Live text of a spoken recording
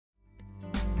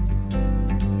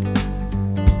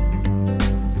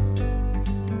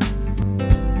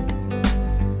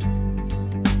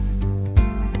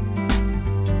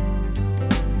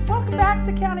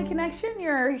Connection.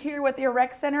 You're here with your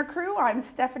Rec Center crew. I'm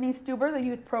Stephanie Stuber, the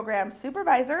Youth Program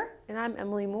Supervisor. And I'm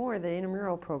Emily Moore, the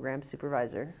Intramural Program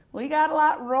Supervisor. We got a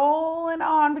lot rolling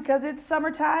on because it's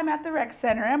summertime at the Rec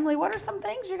Center. Emily, what are some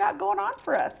things you got going on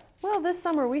for us? Well, this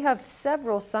summer we have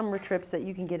several summer trips that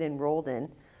you can get enrolled in.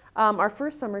 Our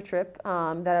first summer trip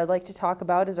that I'd like to talk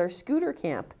about is our scooter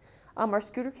camp. Our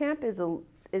scooter camp is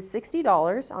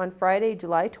 $60 on Friday,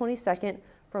 July 22nd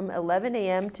from 11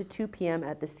 a.m. to 2 p.m.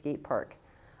 at the skate park.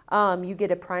 You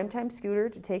get a primetime scooter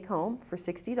to take home for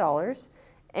 $60,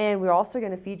 and we're also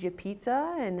going to feed you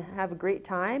pizza and have a great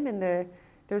time, and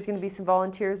there's going to be some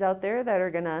volunteers out there that are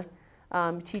going to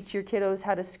teach your kiddos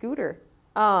how to scooter.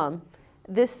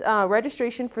 This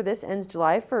registration for this ends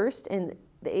July 1st, and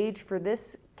the age for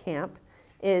this camp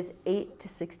is 8 to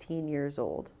 16 years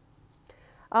old.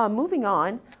 Moving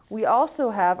on, we also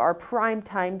have our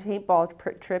primetime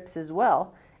paintball trips as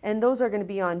well. And those are going to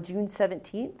be on June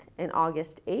 17th and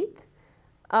August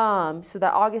 8th. So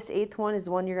that August 8th one is the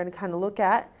one you're going to kind of look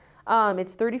at.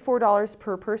 It's $34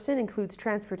 per person, includes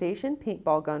transportation,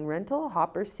 paintball gun rental,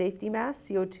 hoppers, safety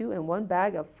mask, CO2, and one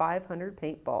bag of 500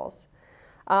 paintballs.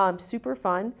 Super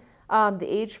fun. The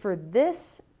age for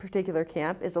this particular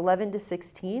camp is 11 to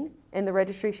 16, and the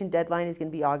registration deadline is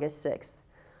going to be August 6th.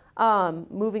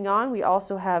 Moving on, we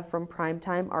also have from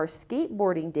Primetime our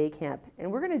skateboarding day camp,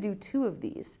 and we're going to do 2 of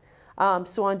these.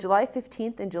 So on July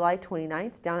 15th and July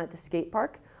 29th down at the skate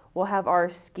park, we'll have our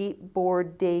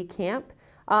skateboard day camp.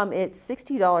 It's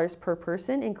 $60 per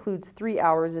person, includes 3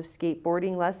 hours of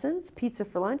skateboarding lessons, pizza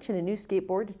for lunch, and a new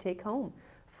skateboard to take home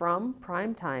from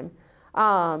Primetime.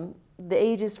 The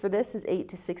ages for this is 8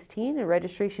 to 16, and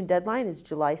registration deadline is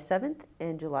July 7th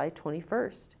and July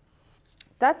 21st.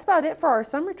 That's about it for our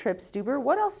summer trips, Stuber.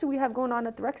 What else do we have going on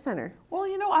at the Rec Center? Well,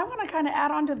 you know, I want to kind of add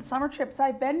on to the summer trips.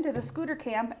 I've been to the scooter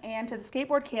camp and to the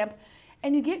skateboard camp,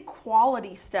 and you get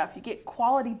quality stuff. You get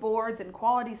quality boards and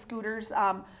quality scooters.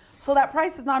 So that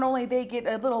price is not only they get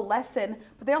a little lesson,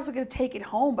 but they also get to take it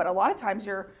home. But a lot of times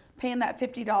you're paying that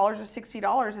 $50 or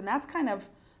 $60, and that's kind of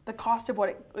the cost of what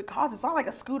it costs. It's not like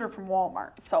a scooter from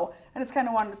Walmart. So I just kind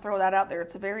of wanted to throw that out there.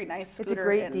 It's a very nice scooter. It's a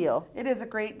great deal. It is a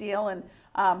great deal, and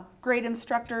great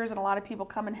instructors, and a lot of people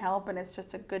come and help, and it's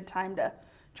just a good time to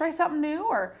try something new,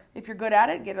 or if you're good at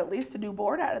it, get at least a new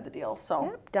board out of the deal. So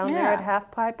yep, down there at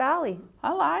Half Pipe Alley.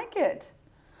 I like it.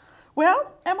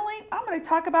 Well, Emily, I'm going to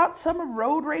talk about some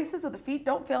road races of the Feet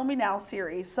Don't Fail Me Now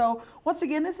series. So once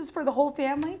again, this is for the whole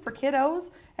family, for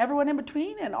kiddos, everyone in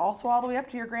between, and also all the way up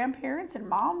to your grandparents and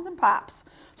moms and pops.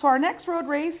 So our next road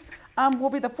race will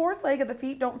be the 4th leg of the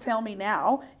Feet Don't Fail Me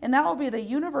Now, and that will be the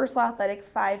Universal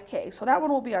Athletic 5K. So that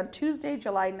one will be on Tuesday,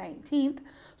 July 19th.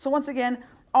 So once again,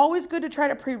 always good to try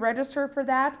to pre-register for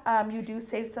that. You do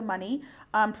save some money.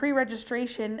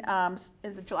 Pre-registration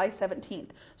is July 17th.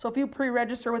 So if you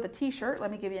pre-register with a t-shirt, let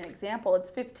me give you an example,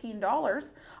 it's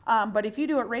 $15. But if you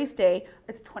do it race day,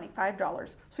 it's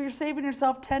 $25. So you're saving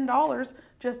yourself $10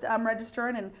 just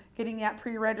registering and getting that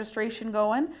pre-registration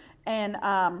going. And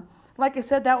like I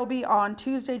said, that will be on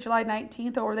Tuesday, July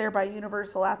 19th over there by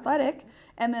Universal Athletic.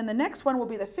 And then the next one will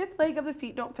be the 5th leg of the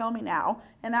Feet Don't Fail Me Now,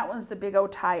 and that one's the Big O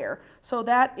Tire. So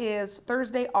that is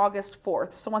Thursday, August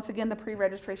 4th. So once again, the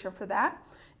pre-registration for that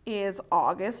is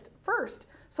August 1st.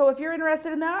 So if you're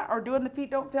interested in that or doing the Feet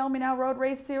Don't Fail Me Now road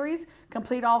race series,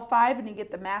 complete all 5 and you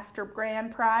get the Master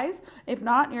Grand Prize. If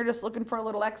not, and you're just looking for a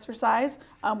little exercise,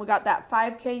 we got that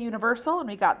 5K Universal and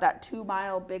we got that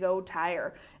 2-mile Big O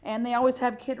Tire. And they always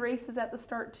have kid races at the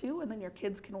start too, and then your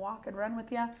kids can walk and run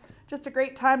with you. Just a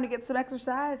great time to get some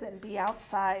exercise and be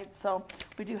outside. So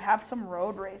we do have some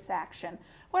road race action.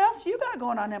 What else you got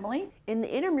going on, Emily? In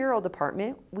the intramural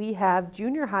department, we have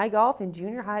junior high golf and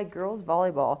junior high girls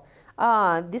volleyball.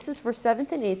 This is for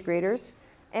 7th and 8th graders,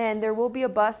 and there will be a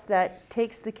bus that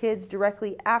takes the kids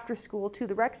directly after school to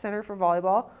the rec center for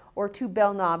volleyball or to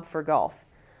Bell Knob for golf.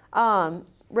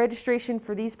 Registration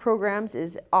for these programs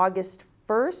is August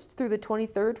 1st through the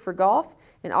 23rd for golf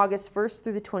and August 1st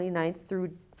through the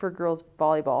 29th for girls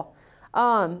volleyball.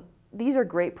 These are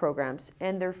great programs,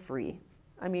 and they're free.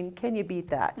 I mean, can you beat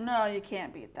that? No, you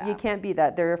can't beat that. You can't beat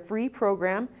that. They're a free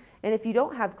program. And if you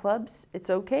don't have clubs,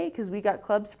 it's okay, because we got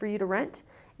clubs for you to rent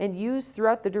and use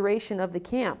throughout the duration of the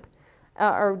camp,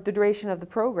 or the duration of the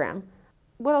program.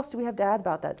 What else do we have to add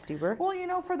about that, Stuber? Well, you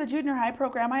know, for the junior high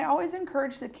program, I always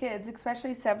encourage the kids,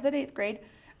 especially 7th and 8th grade,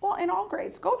 well, in all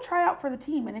grades, go try out for the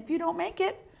team. And if you don't make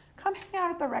it, come hang out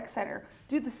at the rec center.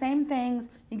 Do the same things.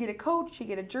 You get a coach, you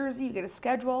get a jersey, you get a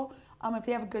schedule. If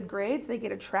they have good grades, they get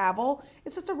to travel.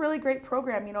 It's just a really great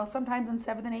program. You know, sometimes in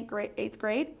 7th and 8th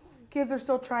grade, kids are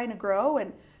still trying to grow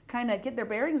and kind of get their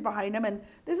bearings behind them. And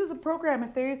this is a program,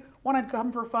 if they want to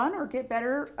come for fun or get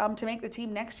better to make the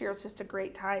team next year, it's just a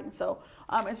great time. So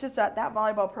it's just that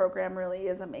volleyball program really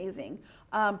is amazing.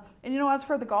 And as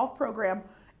for the golf program,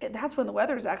 that's when the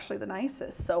weather is actually the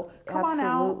nicest. So come on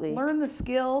out, learn the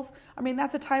skills. I mean,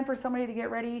 that's a time for somebody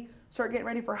to start getting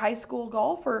ready for high school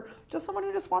golf, or just someone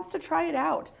who just wants to try it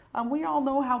out. We all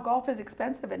know how golf is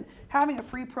expensive, and having a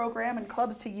free program and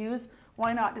clubs to use,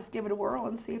 why not just give it a whirl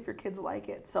and see if your kids like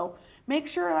it? So make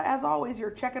sure, as always,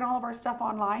 you're checking all of our stuff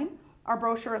online. Our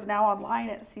brochure is now online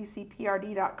at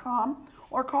ccprd.com,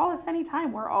 or call us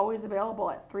anytime. We're always available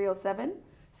at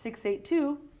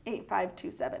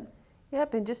 307-682-8527.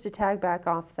 Yep, and just to tag back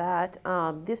off that,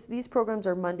 these programs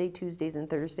are Monday, Tuesdays, and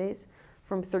Thursdays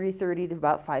from 3:30 to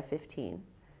about 5:15.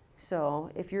 So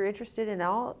if you're interested in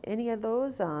any of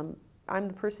those, I'm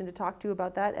the person to talk to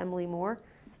about that, Emily Moore.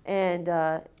 And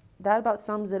that about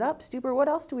sums it up. Stuber, what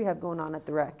else do we have going on at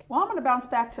the rec? Well, I'm going to bounce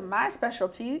back to my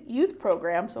specialty, youth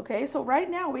programs, okay? So right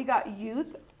now we got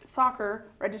youth soccer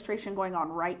registration going on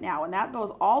right now, and that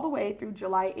goes all the way through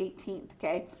July 18th,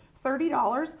 okay?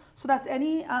 $30. So that's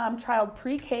any child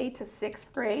pre-K to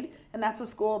 6th grade, and that's a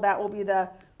school that will be the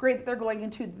grade that they're going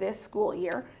into this school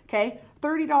year. Okay,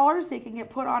 $30. They can get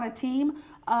put on a team.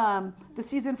 The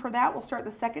season for that will start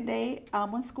the second day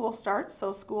when school starts.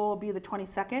 So school will be the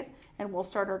 22nd, and we'll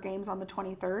start our games on the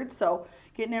 23rd. So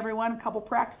getting everyone a couple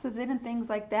practices in and things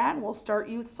like that, and we'll start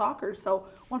youth soccer. So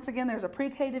once again, there's a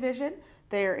pre-K division,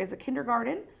 there is a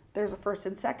kindergarten, there's a 1st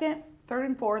and 2nd, 3rd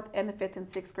and 4th, and the 5th and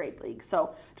 6th grade league.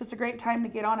 So just a great time to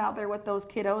get on out there with those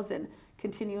kiddos and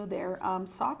continue their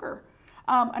soccer.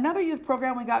 Another youth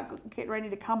program we got getting ready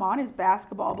to come on is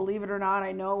basketball. Believe it or not,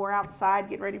 I know we're outside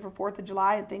getting ready for 4th of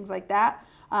July and things like that.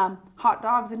 Hot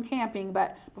dogs and camping,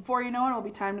 but before you know it, it'll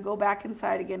be time to go back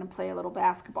inside again and play a little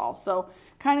basketball. So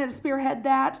kind of to spearhead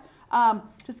that,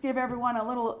 just give everyone a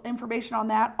little information on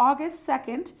that. August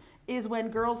 2nd is when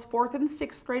girls 4th and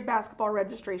 6th grade basketball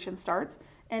registration starts,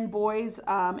 and boys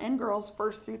and girls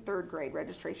 1st through 3rd grade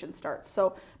registration starts.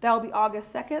 So that'll be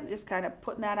August 2nd, just kind of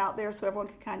putting that out there so everyone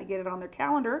can kind of get it on their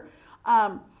calendar.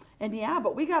 And yeah,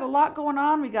 but we got a lot going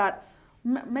on. We got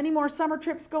many more summer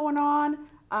trips going on.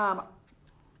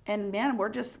 And man, we're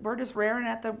just raring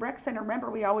at the rec center. Remember,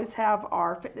 we always have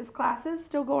our fitness classes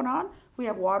still going on. We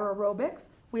have water aerobics.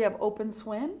 We have open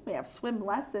swim. We have swim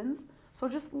lessons. So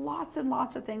just lots and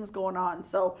lots of things going on.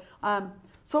 So,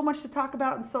 so much to talk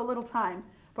about in so little time.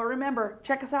 But remember,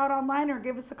 check us out online or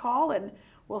give us a call, and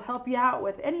we'll help you out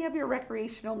with any of your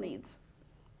recreational needs.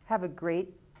 Have a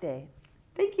great day.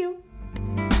 Thank you.